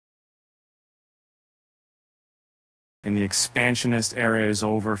And the expansionist era is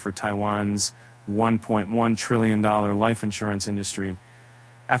over for Taiwan's $1.1 trillion life insurance industry,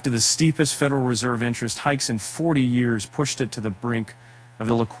 after the steepest Federal Reserve interest hikes in 40 years pushed it to the brink of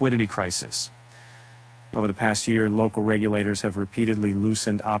the liquidity crisis. Over the past year, local regulators have repeatedly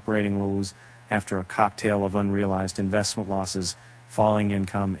loosened operating rules after a cocktail of unrealized investment losses, falling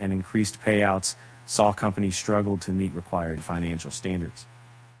income, and increased payouts saw companies struggle to meet required financial standards.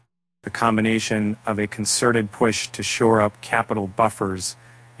 The combination of a concerted push to shore up capital buffers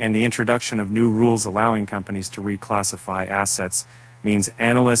and the introduction of new rules allowing companies to reclassify assets means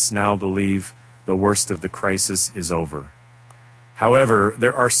analysts now believe the worst of the crisis is over. However,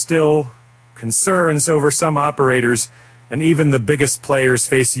 there are still concerns over some operators, and even the biggest players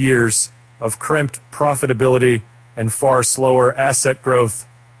face years of crimped profitability and far slower asset growth.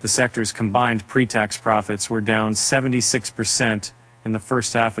 The sector's combined pre-tax profits were down 76% in the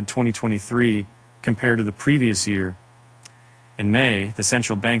first half of 2023 compared to the previous year. In May, the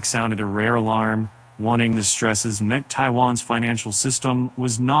central bank sounded a rare alarm, warning the stresses meant Taiwan's financial system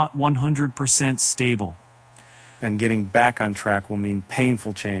was not 100% stable. And getting back on track will mean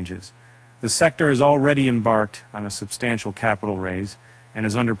painful changes. The sector has already embarked on a substantial capital raise and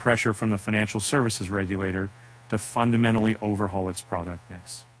is under pressure from the financial services regulator to fundamentally overhaul its product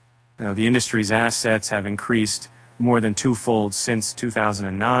mix. Now, the industry's assets have increased more than twofold since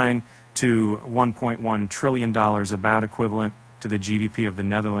 2009 to $1.1 trillion, about equivalent to the GDP of the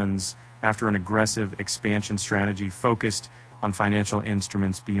Netherlands, after an aggressive expansion strategy focused on financial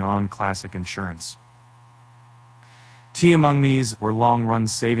instruments beyond classic insurance. Key among these were long-run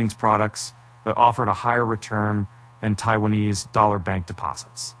savings products that offered a higher return than Taiwanese dollar bank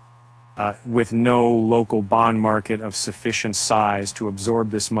deposits. With no local bond market of sufficient size to absorb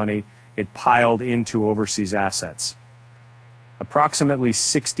this money, it piled into overseas assets. Approximately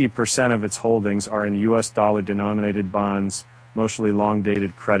 60% of its holdings are in US dollar-denominated bonds, mostly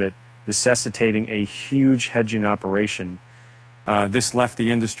long-dated credit, necessitating a huge hedging operation. This left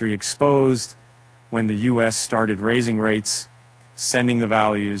the industry exposed when the U.S. started raising rates, sending the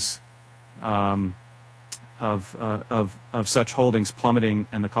values of such holdings plummeting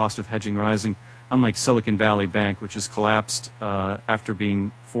and the cost of hedging rising. Unlike Silicon Valley Bank, which has collapsed after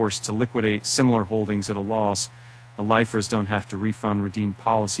being forced to liquidate similar holdings at a loss, the lifers don't have to refund redeemed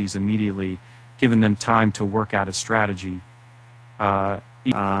policies immediately, giving them time to work out a strategy.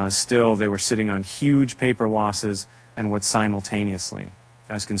 Still, they were sitting on huge paper losses, and what simultaneously.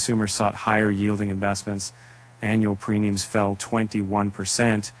 As consumers sought higher yielding investments, annual premiums fell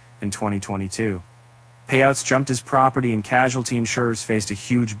 21% in 2022. Payouts jumped as property and casualty insurers faced a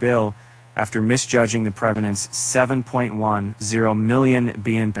huge bill after misjudging the prevalence 7.10 million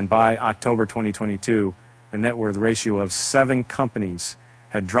BN, and by October 2022, the net worth ratio of 7 companies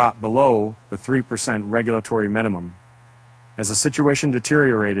had dropped below the 3% regulatory minimum. As the situation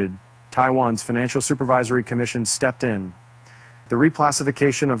deteriorated, Taiwan's Financial Supervisory Commission stepped in. The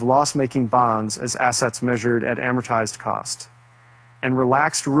reclassification of loss-making bonds as assets measured at amortized cost, and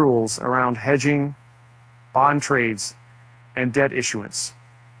relaxed rules around hedging, bond trades, and debt issuance.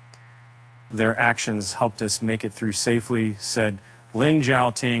 Their actions helped us make it through safely, said Lin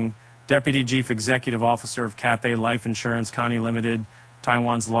Jiaoting, Deputy Chief Executive Officer of Cathay Life Insurance Company Limited,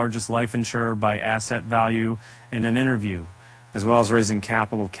 Taiwan's largest life insurer by asset value, in an interview. As well as raising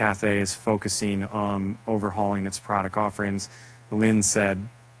capital, Cathay is focusing on overhauling its product offerings. Lin said,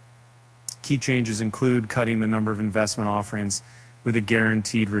 key changes include cutting the number of investment offerings with a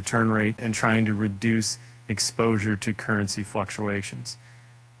guaranteed return rate and trying to reduce exposure to currency fluctuations.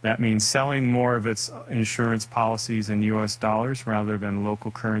 That means selling more of its insurance policies in US dollars rather than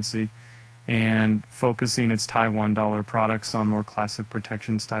local currency, and focusing its Taiwan dollar products on more classic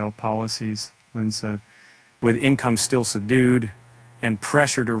protection style policies. Lin said, with income still subdued and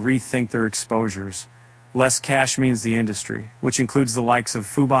pressure to rethink their exposures, less cash means the industry, which includes the likes of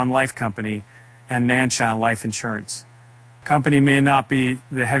Fubon Life Company and Nanshan Life Insurance. Company may not be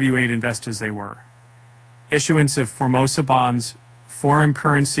the heavyweight investors they were. Issuance of Formosa bonds, foreign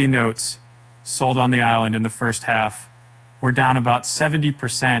currency notes sold on the island in the first half, were down about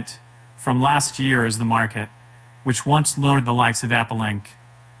 70% from last year as the market, which once lured the likes of Apple Inc.,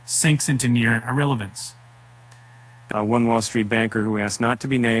 sinks into near irrelevance. One Wall Street banker who asked not to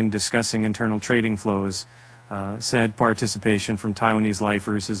be named, discussing internal trading flows, said participation from Taiwanese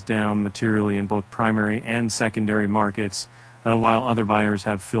lifers is down materially in both primary and secondary markets, while other buyers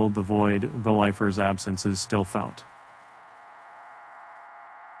have filled the void the lifers' absence is still felt.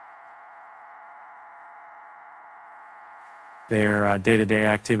 Their day-to-day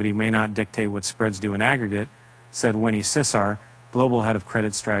activity may not dictate what spreads do in aggregate, said Winnie Sissar, global head of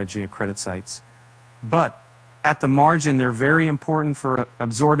credit strategy at Credit Sites. But at the margin, they're very important for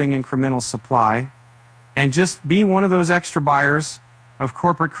absorbing incremental supply and just be one of those extra buyers of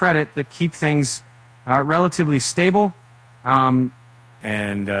corporate credit that keep things relatively stable. And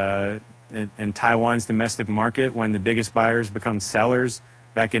Taiwan's domestic market, when the biggest buyers become sellers,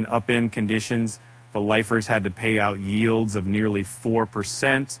 back in up-end conditions, the lifers had to pay out yields of nearly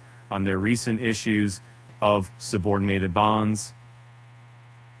 4% on their recent issues of subordinated bonds,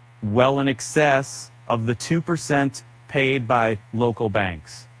 well in excess of the 2% paid by local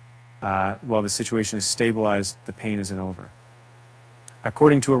banks. While the situation is stabilized, the pain isn't over.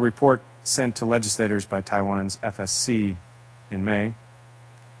 According to a report sent to legislators by Taiwan's FSC in May,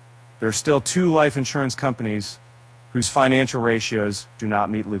 there are still 2 life insurance companies whose financial ratios do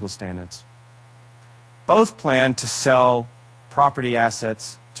not meet legal standards. Both plan to sell property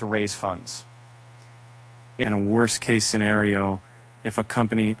assets to raise funds. In a worst-case scenario, if a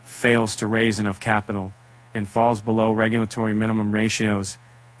company fails to raise enough capital and falls below regulatory minimum ratios,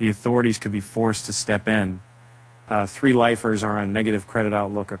 the authorities could be forced to step in. 3 lifers are on negative credit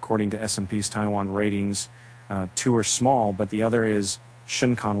outlook according to S&P's Taiwan ratings. 2 are small, but the other is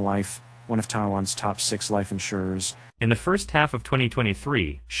Shinkong Life, one of Taiwan's top 6 life insurers. In the first half of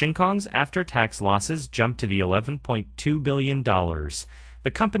 2023, Shinkong's after-tax losses jumped to the $11.2 billion.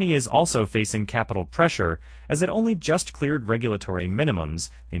 The company is also facing capital pressure as it only just cleared regulatory minimums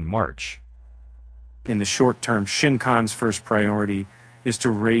in March. In the short term, Shinkong's first priority is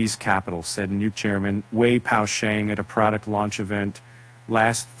to raise capital, said new chairman Wei Pao-sheng at a product launch event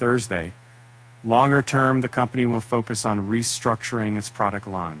last Thursday. Longer term, the company will focus on restructuring its product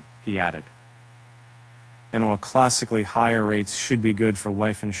line, he added. And while classically higher rates should be good for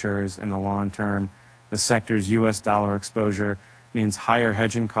life insurers in the long term, the sector's U.S. dollar exposure means higher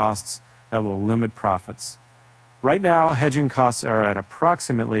hedging costs that will limit profits. Right now, hedging costs are at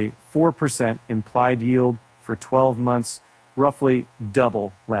approximately 4% implied yield for 12 months, roughly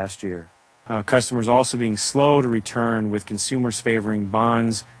double last year. Customers also being slow to return, with consumers favoring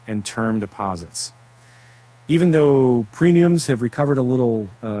bonds and term deposits. Even though premiums have recovered a little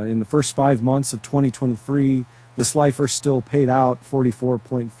in the first 5 months of 2023, this lifer still paid out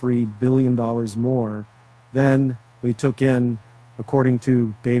 $44.3 billion more than we took in, according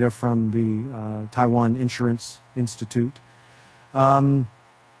to data from the Taiwan Insurance Institute.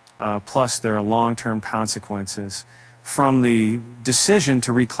 Plus, there are long-term consequences from the decision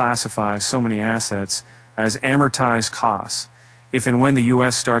to reclassify so many assets as amortized costs. If and when the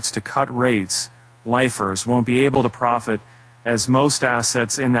U.S. starts to cut rates, lifers won't be able to profit, as most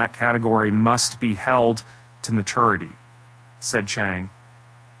assets in that category must be held to maturity, said Chang.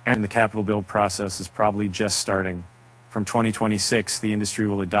 And the capital build process is probably just starting. From 2026, the industry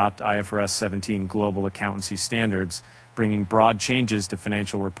will adopt IFRS 17 global accountancy standards, bringing broad changes to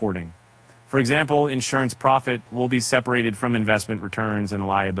financial reporting. For example, insurance profit will be separated from investment returns and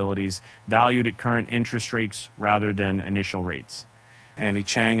liabilities, valued at current interest rates rather than initial rates. And a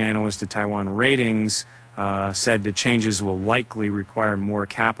Chang analyst at Taiwan Ratings said the changes will likely require more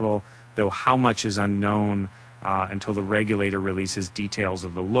capital, though how much is unknown until the regulator releases details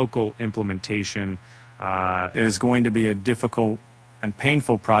of the local implementation. It is going to be a difficult and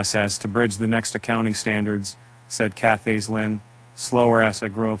painful process to bridge the next accounting standards, said Cathay Lin. Slower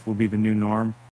asset growth will be the new norm.